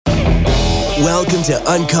Welcome to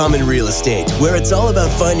Uncommon Real Estate, where it's all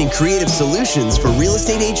about finding creative solutions for real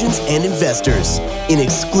estate agents and investors. In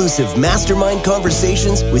exclusive mastermind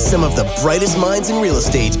conversations with some of the brightest minds in real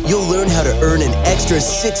estate, you'll learn how to earn an extra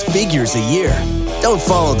 6 figures a year. Don't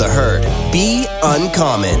follow the herd. Be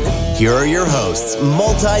uncommon. Here are your hosts,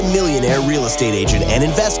 multi-millionaire real estate agent and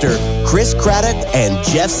investor, Chris Craddock and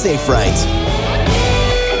Jeff Safright.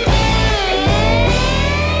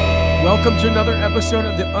 Welcome to another episode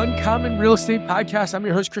of the Uncommon Real Estate Podcast. I'm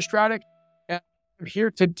your host, Chris Craddock, and I'm here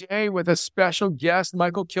today with a special guest,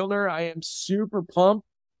 Michael Kilner. I am super pumped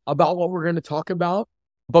about what we're going to talk about.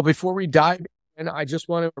 But before we dive in, I just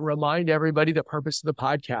want to remind everybody the purpose of the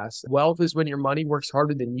podcast. Wealth is when your money works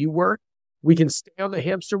harder than you work. We can stay on the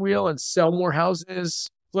hamster wheel and sell more houses,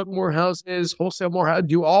 flip more houses, wholesale more houses,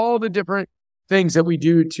 do all the different things that we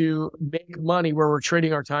do to make money where we're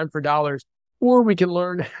trading our time for dollars. Or we can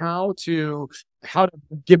learn how to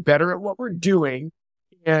get better at what we're doing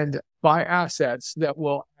and buy assets that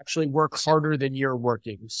will actually work harder than you're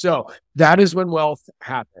working. So that is when wealth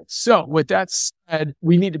happens. So with that said,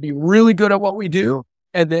 we need to be really good at what we do.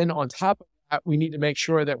 And then on top of that, we need to make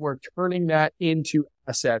sure that we're turning that into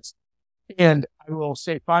assets. And I will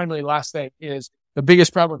say finally, last thing is the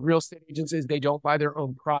biggest problem with real estate agents is they don't buy their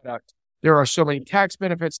own product. There are so many tax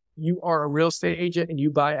benefits. You are a real estate agent and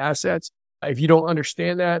you buy assets. If you don't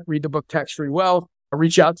understand that, read the book Tax-Free Wealth.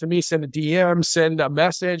 Reach out to me, send a DM, send a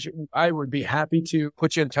message. I would be happy to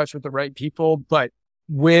put you in touch with the right people. But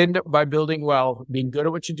win by building wealth, being good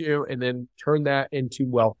at what you do, and then turn that into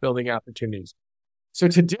wealth building opportunities. So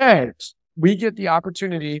today, we get the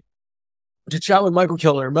opportunity to chat with Michael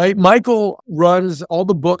Kilner. Michael runs all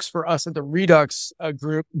the books for us at the Redux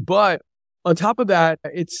group. But on top of that,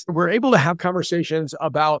 we're able to have conversations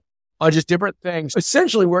about just different things,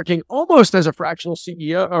 essentially working almost as a fractional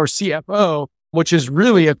CEO or CFO, which is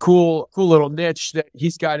really a cool little niche that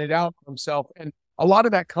he's guided out for himself. And a lot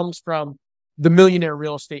of that comes from the Millionaire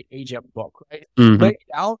Real Estate Agent book, right? Mm-hmm. Laid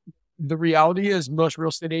out, the reality is most real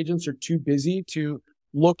estate agents are too busy to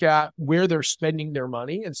look at where they're spending their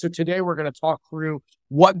money. And so today we're going to talk through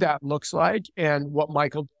what that looks like and what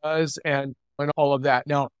Michael does and all of that.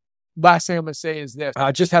 Now, last thing I'm going to say is this.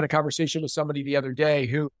 I just had a conversation with somebody the other day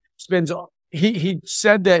who he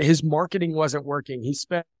said that his marketing wasn't working. He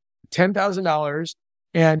spent $10,000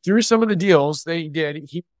 and through some of the deals that he did,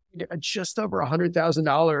 he made just over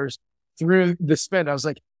 $100,000 through the spend. I was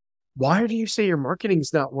like, why do you say your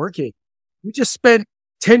marketing's not working? You just spent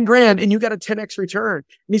 10 grand and you got a 10x return.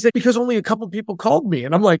 And he said, because only a couple people called me.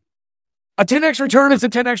 And I'm like, a 10x return is a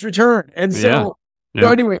 10x return. And so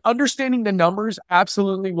anyway, understanding the numbers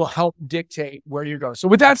absolutely will help dictate where you go. So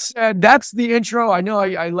with that said, that's the intro. I know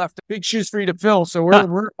I left big shoes for you to fill, so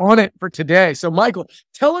we're on it for today. So Michael,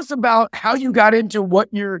 tell us about how you got into what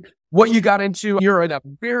you got into. You're in a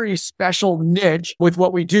very special niche with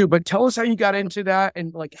what we do, but tell us how you got into that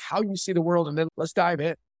and like how you see the world, and then let's dive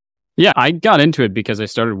in. Yeah, I got into it because I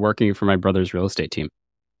started working for my brother's real estate team.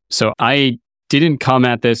 So I didn't come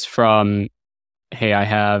at this from, hey, I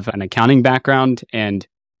have an accounting background and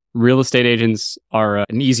real estate agents are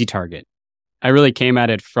an easy target. I really came at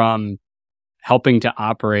it from helping to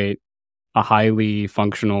operate a highly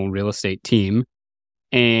functional real estate team.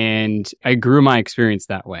 And I grew my experience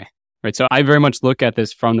that way, right? So I very much look at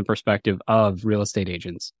this from the perspective of real estate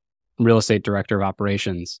agents, real estate director of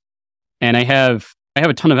operations. And I have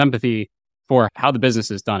a ton of empathy for how the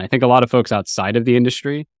business is done. I think a lot of folks outside of the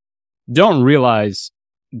industry don't realize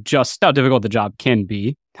just how difficult the job can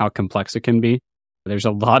be, how complex it can be. There's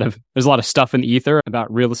a lot of stuff in the ether about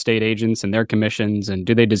real estate agents and their commissions and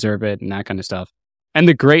do they deserve it and that kind of stuff. And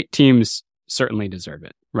the great teams certainly deserve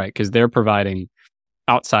it, right? Because they're providing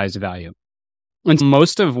outsized value. And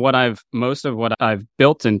most of what I've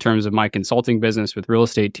built in terms of my consulting business with real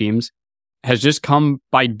estate teams has just come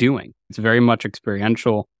by doing. It's very much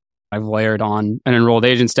experiential. I've layered on an enrolled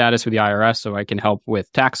agent status with the IRS so I can help with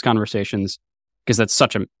tax conversations, because that's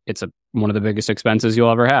one of the biggest expenses you'll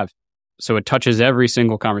ever have. So it touches every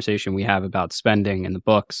single conversation we have about spending in the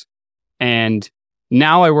books. And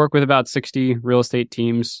now I work with about 60 real estate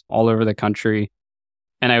teams all over the country.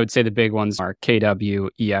 And I would say the big ones are KW,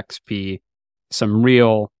 EXP, some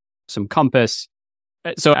Real, some Compass.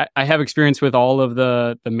 So I have experience with all of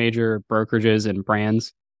the major brokerages and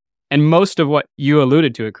brands. And most of what you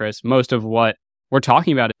alluded to, Chris, most of what we're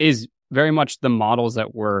talking about is very much the models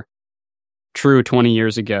that were true 20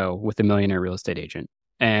 years ago with the Millionaire Real Estate Agent.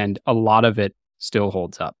 And a lot of it still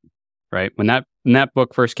holds up, right? When that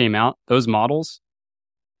book first came out, those models,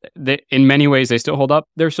 in many ways, they still hold up.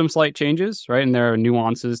 There's some slight changes, right? And there are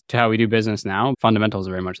nuances to how we do business now. Fundamentals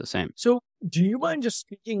are very much the same. So do you mind just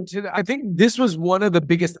speaking to that? I think this was one of the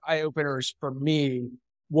biggest eye openers for me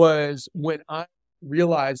was when I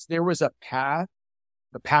realized there was a path.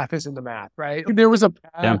 The path isn't the math, right? There was a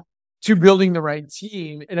path to building the right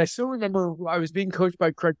team. And I still remember I was being coached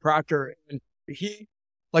by Craig Proctor, and he,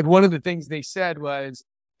 like, one of the things they said was,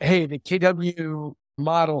 hey, the KW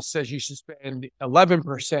model says you should spend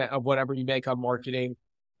 11% of whatever you make on marketing.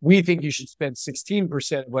 We think you should spend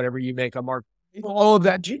 16% of whatever you make on marketing. All of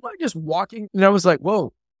that. Do you mind just walking? And I was like,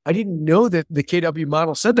 whoa, I didn't know that the KW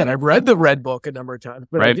model said that. I've read the Red Book a number of times,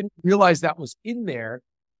 but I didn't realize that was in there.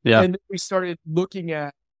 Yeah. And then we started looking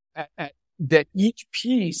at that each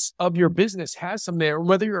piece of your business has some there,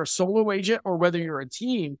 whether you're a solo agent or whether you're a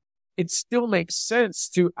team, it still makes sense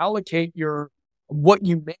to allocate what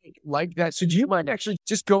you make like that. So do you mind actually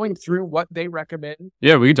just going through what they recommend?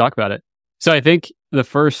 Yeah, we can talk about it. So I think the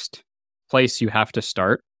first place you have to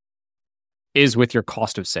start is with your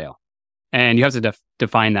cost of sale. And you have to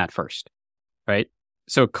define that first, right?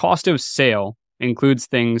 So cost of sale includes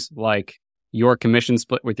things like your commission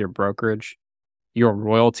split with your brokerage, your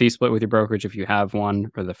royalty split with your brokerage if you have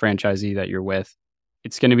one, or the franchisee that you're with.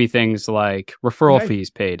 It's going to be things like referral fees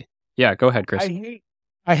paid. Yeah, go ahead, Chris.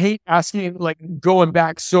 I hate asking, like, going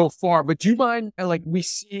back so far, but do you mind, like, we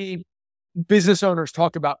see business owners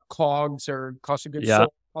talk about COGS or cost of goods sold,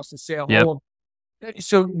 cost of sale. Yep.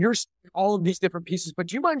 So you're all of these different pieces, but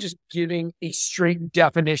do you mind just giving a straight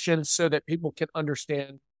definition so that people can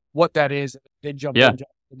understand what that is and then jump into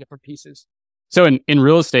the different pieces? So in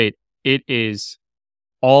real estate, it is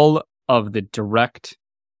all of the direct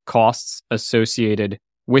costs associated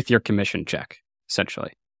with your commission check,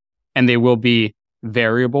 essentially. And they will be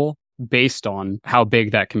variable based on how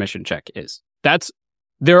big that commission check is.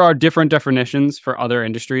 There are different definitions for other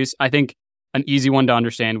industries. I think an easy one to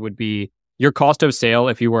understand would be your cost of sale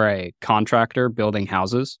if you were a contractor building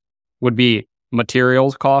houses would be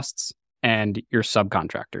materials costs and your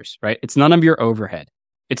subcontractors, right? It's none of your overhead.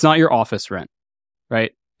 It's not your office rent,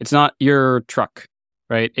 right? It's not your truck,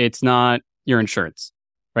 right? It's not your insurance,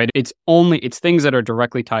 right? It's things that are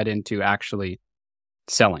directly tied into actually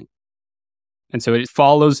selling. And so it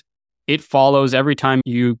follows every time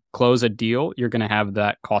you close a deal, you're going to have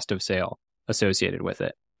that cost of sale associated with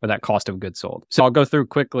it, or that cost of goods sold. So I'll go through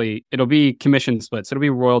quickly. It'll be commission splits. It'll be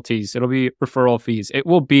royalties. It'll be referral fees. It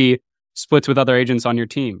will be splits with other agents on your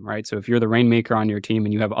team, right? So if you're the rainmaker on your team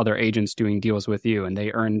and you have other agents doing deals with you and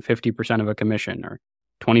they earn 50% of a commission or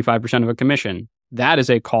 25% of a commission, that is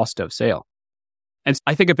a cost of sale. And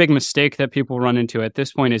I think a big mistake that people run into at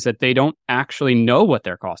this point is that they don't actually know what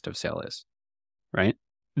their cost of sale is, right?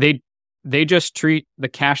 They just treat the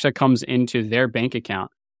cash that comes into their bank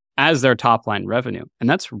account as their top line revenue. And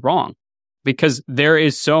that's wrong, because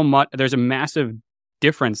there's a massive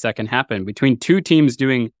difference that can happen between two teams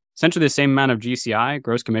doing essentially the same amount of GCI,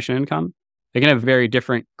 gross commission income. They can have very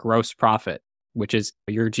different gross profit, which is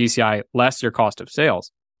your GCI less your cost of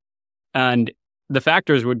sales. And the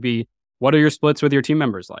factors would be, what are your splits with your team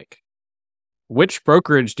members like? Which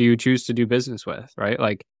brokerage do you choose to do business with, right?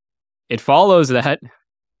 Like, it follows that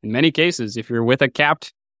in many cases, if you're with a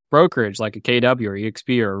capped brokerage like a KW or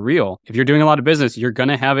EXP or a Real, if you're doing a lot of business, you're going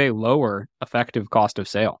to have a lower effective cost of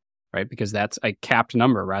sale, right? Because that's a capped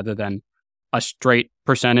number rather than a straight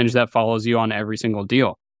percentage that follows you on every single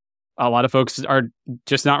deal. A lot of folks are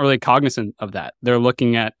just not really cognizant of that. They're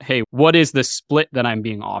looking at, hey, what is the split that I'm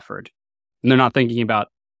being offered? And they're not thinking about,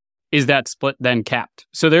 is that split then capped?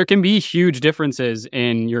 So there can be huge differences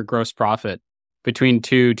in your gross profit between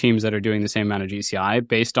two teams that are doing the same amount of GCI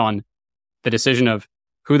based on the decision of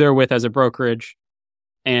who they're with as a brokerage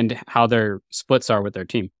and how their splits are with their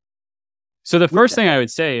team. So the first thing I would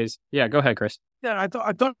say is, yeah, go ahead, Chris. Yeah, I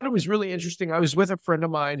thought it was really interesting. I was with a friend of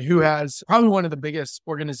mine who has probably one of the biggest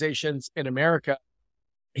organizations in America.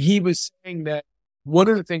 He was saying that one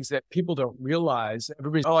of the things that people don't realize,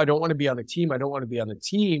 everybody's, I don't want to be on the team. I don't want to be on the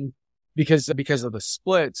team because of the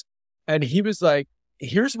splits. And he was like,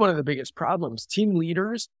 here's one of the biggest problems. Team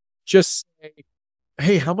leaders just say,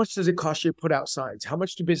 hey, how much does it cost you to put out signs? How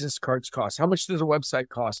much do business cards cost? How much does a website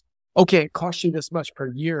cost? Okay, it costs you this much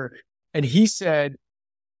per year. And he said,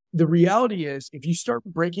 the reality is, if you start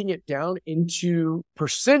breaking it down into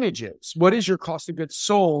percentages, what is your cost of goods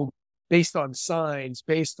sold based on signs,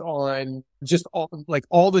 based on just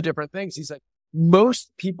all the different things? He's like,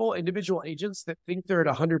 most people, individual agents that think they're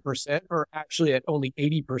at 100% are actually at only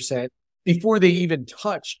 80% before they even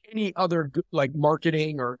touch any other like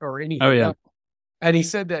marketing or anything. Oh, yeah. Else. And he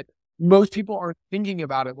said that most people aren't thinking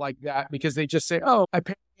about it like that because they just say, I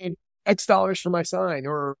paid X dollars for my sign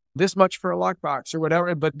or this much for a lockbox or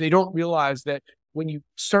whatever. But they don't realize that when you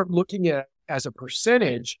start looking at it as a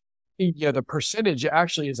percentage, the percentage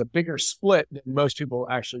actually is a bigger split than most people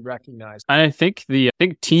actually recognize. And I think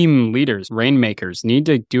team leaders, rainmakers, need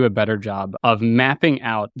to do a better job of mapping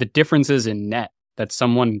out the differences in net that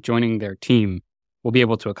someone joining their team will be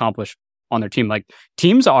able to accomplish on their team. Like,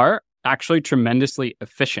 teams are actually tremendously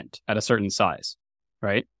efficient at a certain size,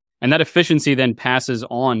 right? And that efficiency then passes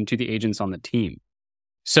on to the agents on the team.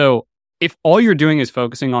 So if all you're doing is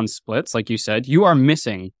focusing on splits, like you said, you are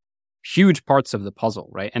missing huge parts of the puzzle,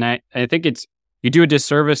 right? And I think you do a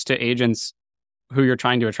disservice to agents who you're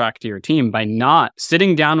trying to attract to your team by not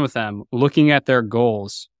sitting down with them, looking at their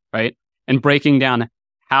goals, right? And breaking down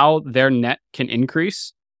how their net can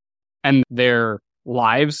increase and their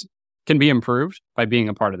lives can be improved by being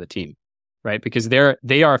a part of the team, right? Because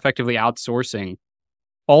they are effectively outsourcing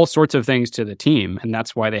all sorts of things to the team. And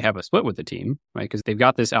that's why they have a split with the team, right? Because they've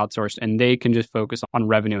got this outsourced and they can just focus on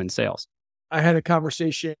revenue and sales. I had a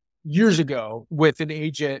conversation years ago with an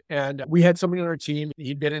agent, and we had somebody on our team.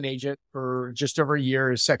 He'd been an agent for just over a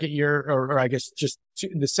year, his second year, or I guess just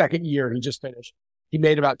the second year he just finished. He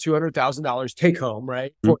made about $200,000 take home,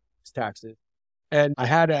 right? For his taxes. And I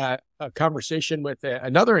had a conversation with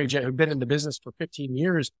another agent who'd been in the business for 15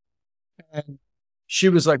 years. And she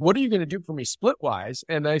was like, "What are you going to do for me split wise?"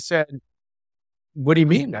 And I said, "What do you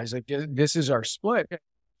mean?" I was like, "This is our split."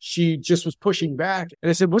 She just was pushing back. And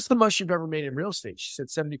I said, "What's the most you've ever made in real estate?" She said,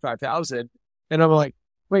 75,000. And I'm like,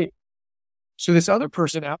 wait, so this other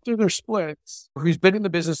person after their splits, who's been in the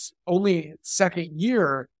business only second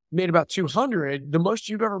year, made about 200. The most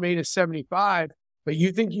you've ever made is 75, but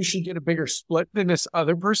you think you should get a bigger split than this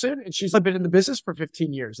other person? And she's been in the business for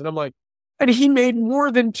 15 years. And I'm like, and he made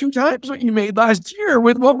more than 2 times what you made last year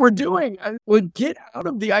with what we're doing. I would get out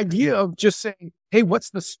of the idea of just saying, hey, what's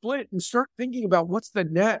the split? And start thinking about what's the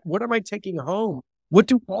net? What am I taking home? What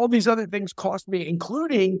do all these other things cost me?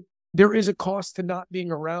 Including there is a cost to not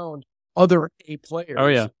being around other A players. Oh,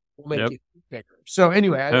 yeah. Will make it bigger. So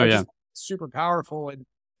anyway, I yeah. just super powerful and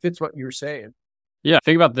fits what you're saying. Yeah.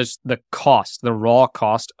 Think about this, the cost, the raw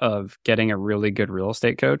cost of getting a really good real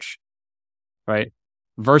estate coach, right?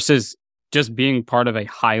 Versus just being part of a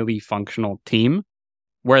highly functional team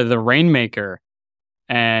where the rainmaker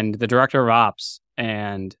and the director of ops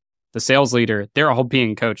and the sales leader, they're all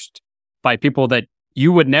being coached by people that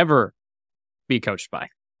you would never be coached by.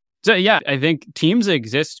 So yeah, I think teams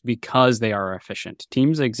exist because they are efficient.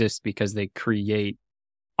 Teams exist because they create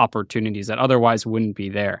opportunities that otherwise wouldn't be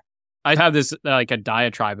there. I have this like a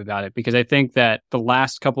diatribe about it because I think that the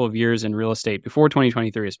last couple of years in real estate, before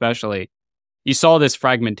 2023 especially, you saw this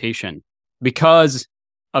fragmentation because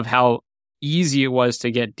of how easy it was to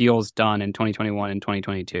get deals done in 2021 and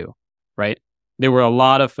 2022, right? There were a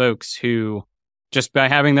lot of folks who, just by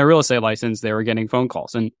having their real estate license, they were getting phone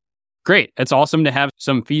calls. And great, it's awesome to have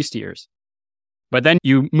some feast years. But then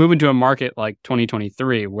you move into a market like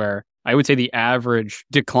 2023, where I would say the average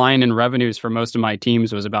decline in revenues for most of my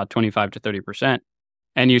teams was about 25 to 30%.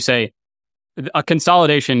 And you say, a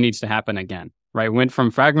consolidation needs to happen again, right? We went from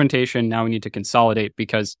fragmentation, now we need to consolidate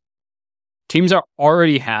because teams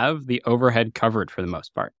already have the overhead covered for the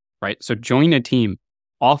most part, right? So join a team,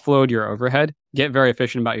 offload your overhead, get very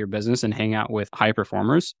efficient about your business and hang out with high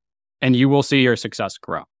performers, and you will see your success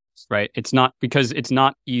grow, right? It's not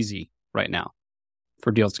easy right now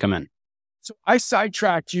for deals to come in. So I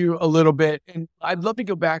sidetracked you a little bit, and I'd love to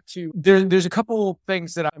go back to, there's a couple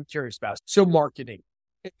things that I'm curious about. So marketing.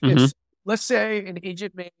 Let's say an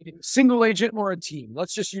agent made a single agent or a team.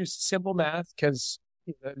 Let's just use simple math because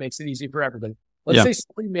that makes it easy for everybody. Let's say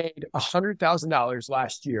somebody made $100,000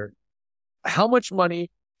 last year. How much money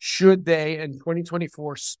should they in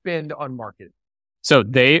 2024 spend on marketing? So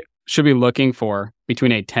they should be looking for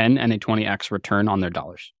between a 10 and a 20x return on their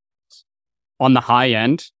dollars. On the high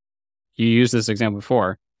end, you used this example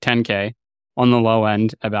before, 10K. On the low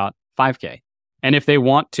end, about 5K. And if their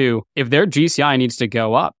GCI needs to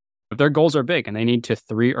go up, if their goals are big and they need to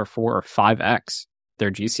 3 or 4 or 5x their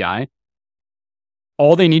GCI,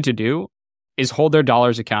 all they need to do is hold their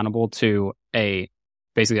dollars accountable to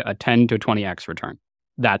basically a 10 to 20x return.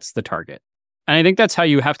 That's the target. And I think that's how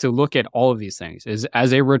you have to look at all of these things, is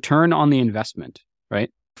as a return on the investment, right?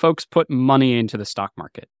 Folks put money into the stock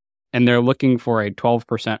market and they're looking for a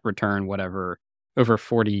 12% return, whatever, over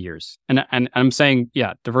 40 years. And I'm saying,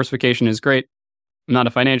 yeah, diversification is great. I'm not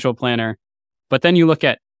a financial planner, but then you look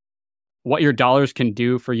at what your dollars can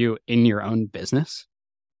do for you in your own business,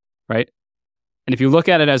 right? And if you look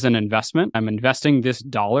at it as an investment, I'm investing this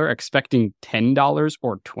dollar expecting $10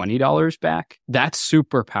 or $20 back. That's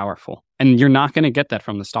super powerful. And you're not going to get that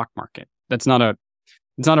from the stock market. It's not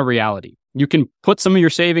a reality. You can put some of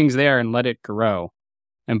your savings there and let it grow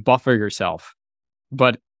and buffer yourself.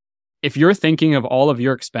 But if you're thinking of all of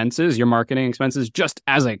your expenses, your marketing expenses, just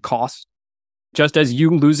as a cost, just as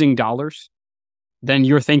you losing dollars, then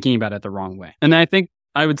you're thinking about it the wrong way. And I think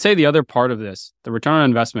I would say the other part of this, the return on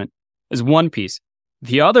investment, is one piece.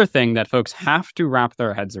 The other thing that folks have to wrap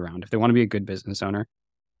their heads around if they want to be a good business owner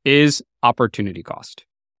is opportunity cost,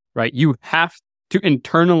 right? You have to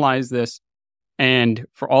internalize this. And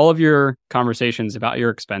for all of your conversations about your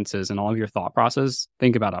expenses and all of your thought process,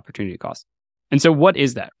 think about opportunity cost. And so what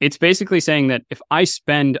is that? It's basically saying that if I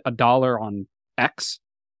spend $1 on X,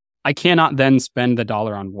 I cannot then spend the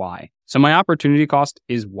dollar on Y. So my opportunity cost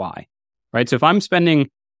is Y, right? So if I'm spending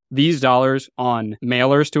these dollars on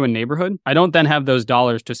mailers to a neighborhood, I don't then have those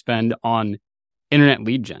dollars to spend on internet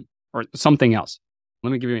lead gen or something else.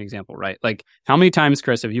 Let me give you an example, right? Like how many times,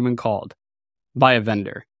 Chris, have you been called by a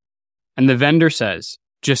vendor and the vendor says,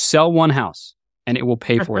 just sell one house and it will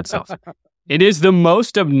pay for itself? It is the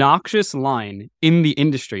most obnoxious line in the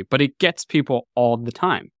industry, but it gets people all the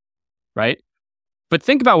time, right? But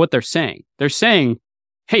think about what they're saying. They're saying,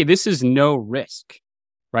 hey, this is no risk,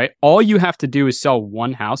 right? All you have to do is sell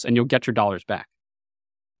one house and you'll get your dollars back.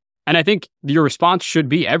 And I think your response should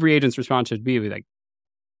be, every agent's response should be like,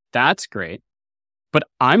 that's great, but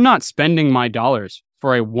I'm not spending my dollars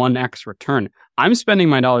for a 1x return. I'm spending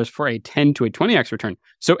my dollars for a 10 to a 20x return.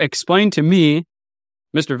 So explain to me,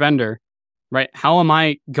 Mr. Vendor, right? How am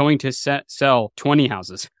I going to sell 20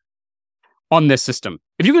 houses on this system?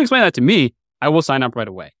 If you can explain that to me, I will sign up right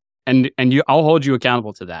away. And I'll hold you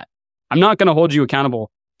accountable to that. I'm not going to hold you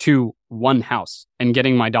accountable to one house and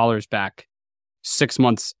getting my dollars back 6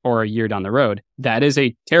 months or a year down the road. That is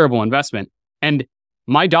a terrible investment. And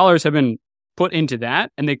my dollars have been put into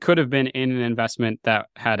that, and they could have been in an investment that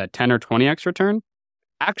had a 10 or 20x return.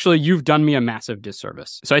 Actually, you've done me a massive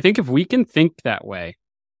disservice. So I think if we can think that way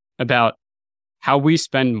about how we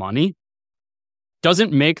spend money,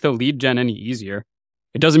 doesn't make the lead gen any easier.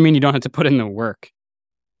 It doesn't mean you don't have to put in the work,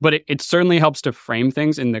 but it certainly helps to frame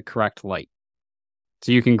things in the correct light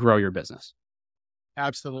so you can grow your business.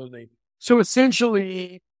 Absolutely. So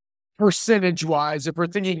essentially, percentage-wise, if we're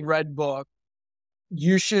thinking Red Book,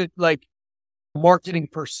 you should like marketing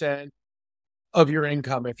percent of your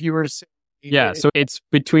income. If you were to say, yeah, so it's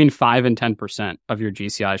between 5 and 10% of your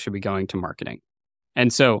GCI should be going to marketing.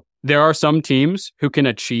 And so there are some teams who can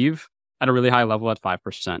achieve at a really high level at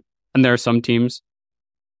 5%. And there are some teams,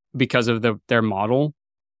 because of their model,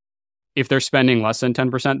 if they're spending less than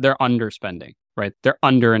 10%, they're underspending, right? They're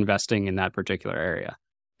underinvesting in that particular area.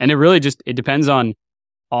 And it really just, it depends on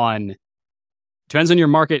your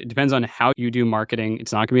market. It depends on how you do marketing.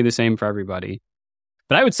 It's not going to be the same for everybody.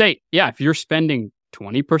 But I would say, yeah, if you're spending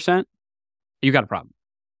 20%, you got a problem,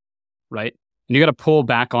 right? And you got to pull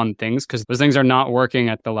back on things because those things are not working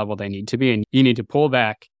at the level they need to be. And you need to pull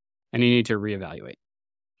back and you need to reevaluate.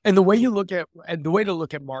 And the way to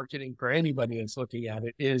look at marketing for anybody that's looking at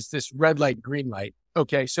it is this red light, green light.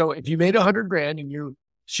 Okay. So if you made $100,000 and you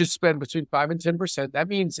should spend between 5 and 10%, that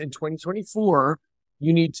means in 2024,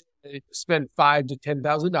 you need to spend $5,000 to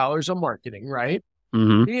 $10,000 on marketing, right?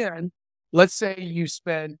 Mm-hmm. And let's say you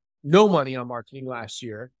spent no money on marketing last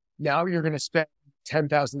year. Now you're going to spend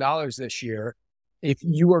 $10,000 this year. If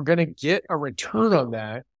you are going to get a return on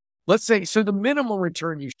that, let's say, so the minimum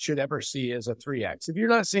return you should ever see is a 3x. If you're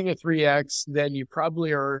not seeing a 3x, then you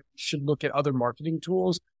probably should look at other marketing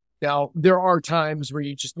tools. Now, there are times where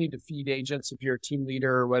you just need to feed agents if you're a team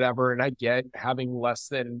leader or whatever. And I get having less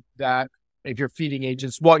than that if you're feeding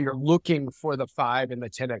agents while you're looking for the 5 and the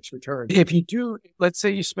 10x return. If you do, let's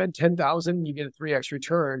say you spend $10,000, you get a 3x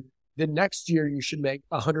return. Then next year you should make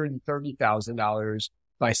 $130,000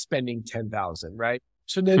 by spending $10,000, right?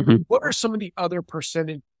 So then what are some of the other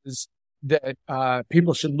percentages that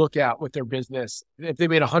people should look at with their business? If they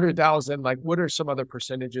made $100,000, like what are some other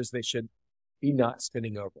percentages they should be not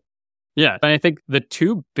spending over? Yeah. And I think the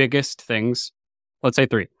two biggest things, let's say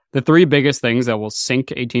three, the three biggest things that will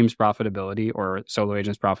sink a team's profitability or solo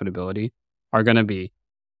agent's profitability are going to be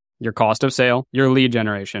your cost of sale, your lead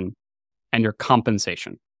generation, and your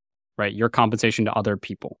compensation, right? Your compensation to other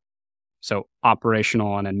people. So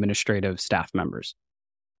operational and administrative staff members.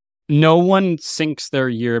 No one sinks their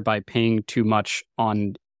year by paying too much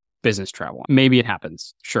on business travel. Maybe it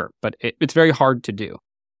happens, sure, but it's very hard to do,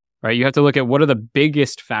 right? You have to look at what are the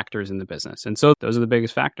biggest factors in the business. And so those are the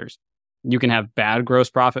biggest factors. You can have bad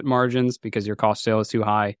gross profit margins because your cost of sale is too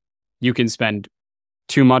high. You can spend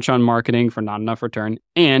too much on marketing for not enough return,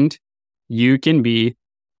 and you can be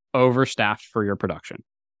overstaffed for your production.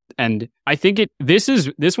 And I think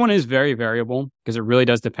this one is very variable because it really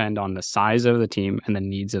does depend on the size of the team and the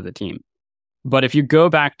needs of the team. But if you go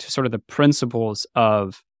back to sort of the principles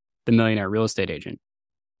of the millionaire real estate agent,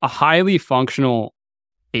 a highly functional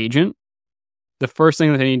agent, the first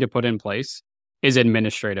thing that they need to put in place is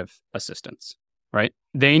administrative assistance, right?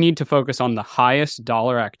 They need to focus on the highest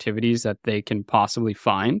dollar activities that they can possibly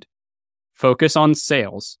find, focus on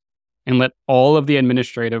sales, and let all of the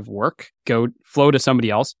administrative work flow to somebody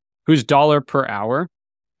else whose dollar per hour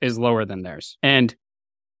is lower than theirs. And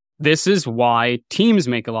this is why teams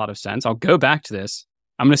make a lot of sense. I'll go back to this.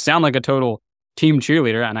 I'm going to sound like a total team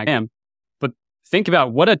cheerleader, and I am. But think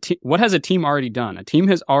about what has a team already done? A team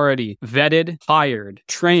has already vetted, hired,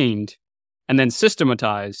 trained, and then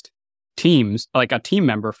systematized teams, like a team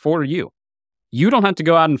member for you. You don't have to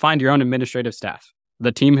go out and find your own administrative staff.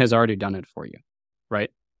 The team has already done it for you, right?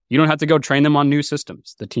 You don't have to go train them on new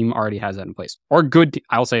systems. The team already has that in place. Or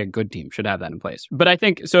I'll say a good team should have that in place. But I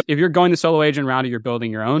think, so if you're going the solo agent route or you're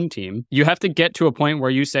building your own team, you have to get to a point where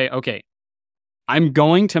you say, okay, I'm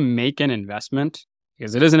going to make an investment,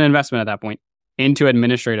 because it is an investment at that point, into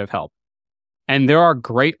administrative help. And there are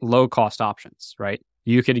great low-cost options, right?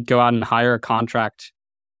 You could go out and hire a contract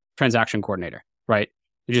transaction coordinator, right?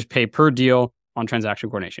 You just pay per deal on transaction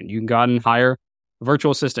coordination. You can go out and hire a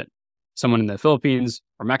virtual assistant, someone in the Philippines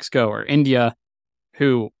or Mexico or India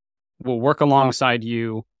who will work alongside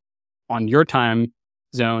you on your time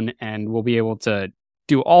zone and will be able to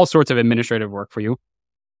do all sorts of administrative work for you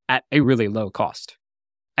at a really low cost.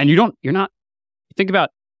 And think about,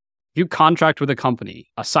 if you contract with a company,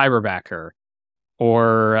 a Cyberbacker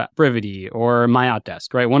or Brivity or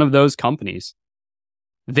MyOutDesk, right? One of those companies,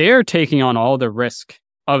 they're taking on all the risk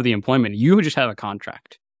of the employment. You just have a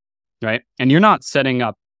contract, right? And you're not setting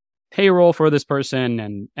up payroll for this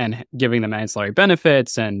person and giving them ancillary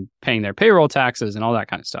benefits and paying their payroll taxes and all that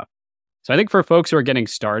kind of stuff. So I think for folks who are getting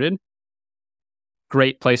started,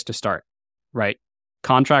 great place to start, right?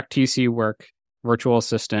 Contract TC work, virtual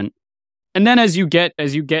assistant. And then as you get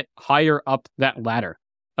higher up that ladder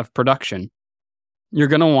of production, you're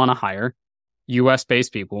going to want to hire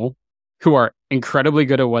US-based people who are incredibly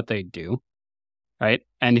good at what they do, right?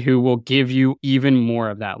 And who will give you even more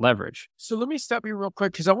of that leverage. So let me stop you real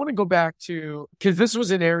quick, because I want to go back to, because this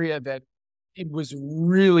was an area that it was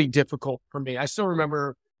really difficult for me. I still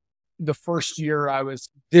remember the first year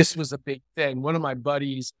this was a big thing. One of my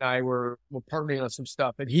buddies and I were partnering on some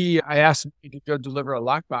stuff, and I asked him if he could go deliver a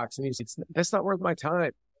lockbox, and he said, that's not worth my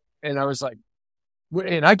time. And I was like,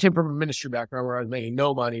 and I came from a ministry background where I was making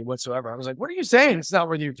no money whatsoever. I was like, what are you saying? It's not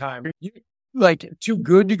worth your time. You like too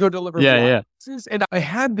good to go deliver boxes? And I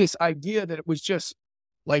had this idea that it was just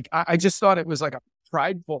like, I just thought it was like a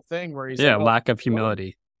prideful thing where he's like, lack of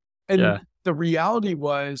humility. And the reality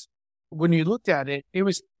was, when you looked at it, it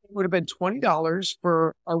would have been $20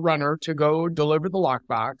 for a runner to go deliver the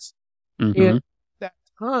lockbox. Mm-hmm. And at that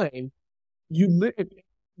time,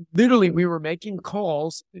 literally, we were making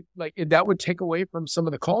calls, like, and that would take away from some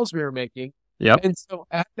of the calls we were making. Yep. And so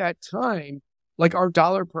at that time, like, our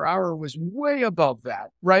dollar per hour was way above that,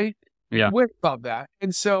 right? Yeah. Way above that.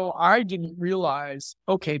 And so I didn't realize,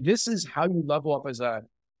 okay, this is how you level up as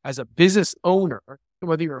a business owner,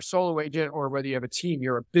 whether you're a solo agent or whether you have a team,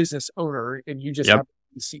 you're a business owner and you just have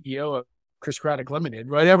the CEO of Chris Craddock Limited,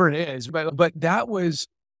 whatever it is. But that was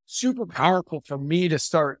super powerful for me to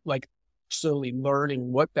start, like, slowly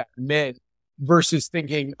learning what that meant versus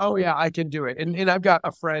thinking, oh yeah, I can do it. And I've got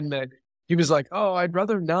a friend that he was like, oh, I'd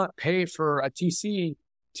rather not pay for a TC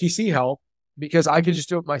help because I could just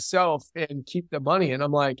do it myself and keep the money. And I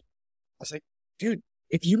was like, dude,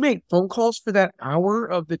 if you make phone calls for that hour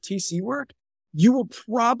of the TC work, you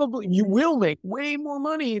will make way more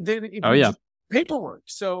money than if you just paperwork.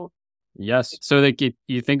 So yes. So like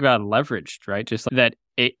you think about leveraged, right? Just like that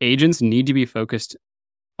agents need to be focused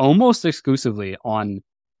almost exclusively on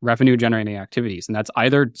revenue generating activities. And that's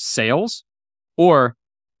either sales or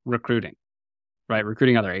recruiting, right?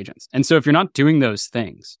 Recruiting other agents. And so if you're not doing those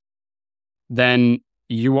things, then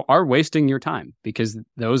you are wasting your time because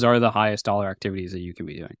those are the highest dollar activities that you can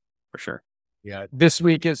be doing for sure. Yeah. This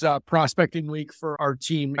week is prospecting week for our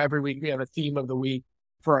team. Every week we have a theme of the week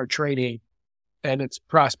for our training, and it's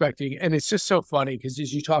prospecting. And it's just so funny because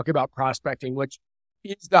as you talk about prospecting, which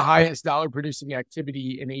is the highest dollar producing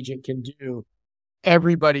activity an agent can do,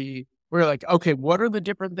 we're like, okay, what are the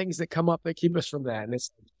different things that come up that keep us from that? And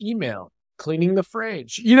it's email, cleaning the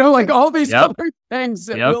fridge, like all these other things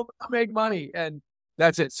that will make money. And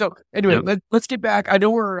that's it. So anyway, let's get back. I know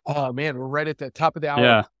we're right at the top of the hour.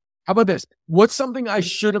 Yeah. How about this? What's something I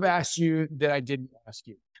should have asked you that I didn't ask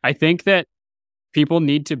you? I think that people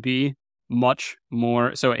need to be much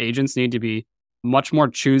more. So agents need to be much more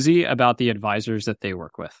choosy about the advisors that they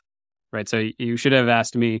work with, right? So you should have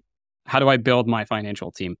asked me, how do I build my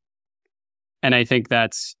financial team? And I think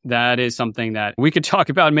that is something that we could talk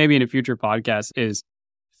about maybe in a future podcast, is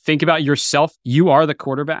think about yourself. You are the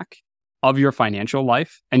quarterback of your financial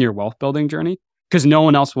life and your wealth building journey, because no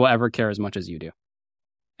one else will ever care as much as you do.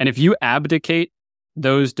 And if you abdicate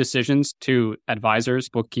those decisions to advisors,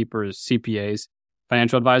 bookkeepers, CPAs,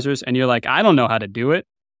 financial advisors, and you're like, I don't know how to do it,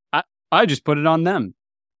 I just put it on them,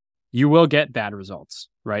 you will get bad results,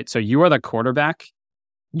 right? So you are the quarterback.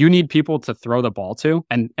 You need people to throw the ball to,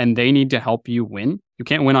 and they need to help you win. You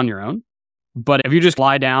can't win on your own. But if you just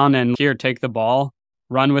lie down and here, take the ball,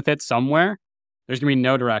 run with it somewhere, there's going to be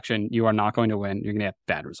no direction. You are not going to win. You're going to have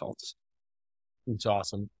bad results. It's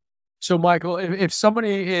awesome. So, Michael, if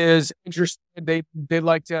somebody is interested, they'd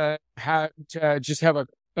like to have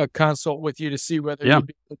a consult with you to see whether you'd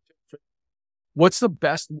be able to, what's the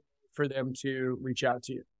best way for them to reach out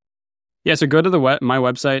to you? Yeah, so go to my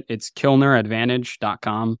website. It's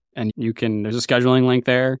kilneradvantage.com, and there's a scheduling link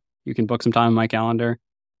there. You can book some time in my calendar.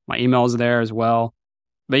 My email is there as well.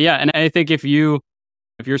 But yeah, and I think if you're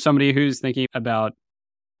somebody who's thinking about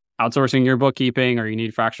outsourcing your bookkeeping, or you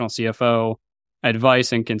need fractional CFO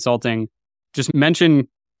advice and consulting, just mention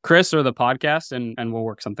Chris or the podcast, and we'll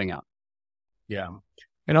work something out. Yeah.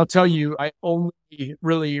 And I'll tell you, I only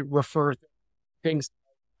really refer things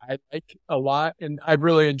I like a lot. And I've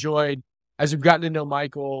really enjoyed, as we've gotten to know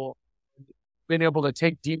Michael, being able to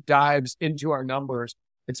take deep dives into our numbers.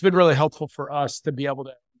 It's been really helpful for us to be able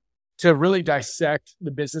to really dissect the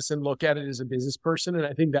business and look at it as a business person. And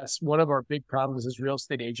I think that's one of our big problems as real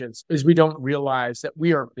estate agents, is we don't realize that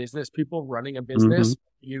we are business people running a business.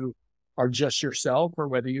 Mm-hmm. You are just yourself, or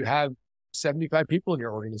whether you have 75 people in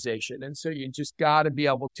your organization. And so you just got to be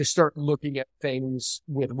able to start looking at things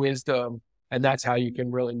with wisdom. And that's how you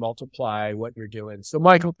can really multiply what you're doing. So,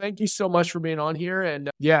 Michael, thank you so much for being on here. And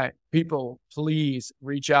people, please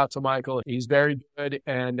reach out to Michael. He's very good,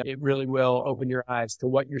 and it really will open your eyes to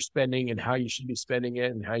what you're spending and how you should be spending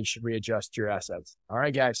it and how you should readjust your assets. All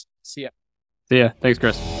right, guys. See ya. See ya. Thanks,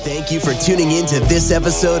 Chris. Thank you for tuning in to this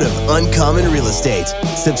episode of Uncommon Real Estate.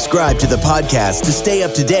 Subscribe to the podcast to stay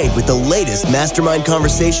up to date with the latest mastermind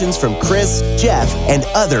conversations from Chris, Jeff, and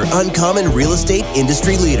other uncommon real estate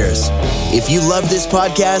industry leaders. If you love this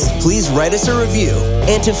podcast, please write us a review.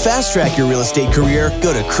 And to fast track your real estate career,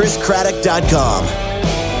 go to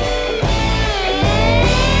chriscraddock.com.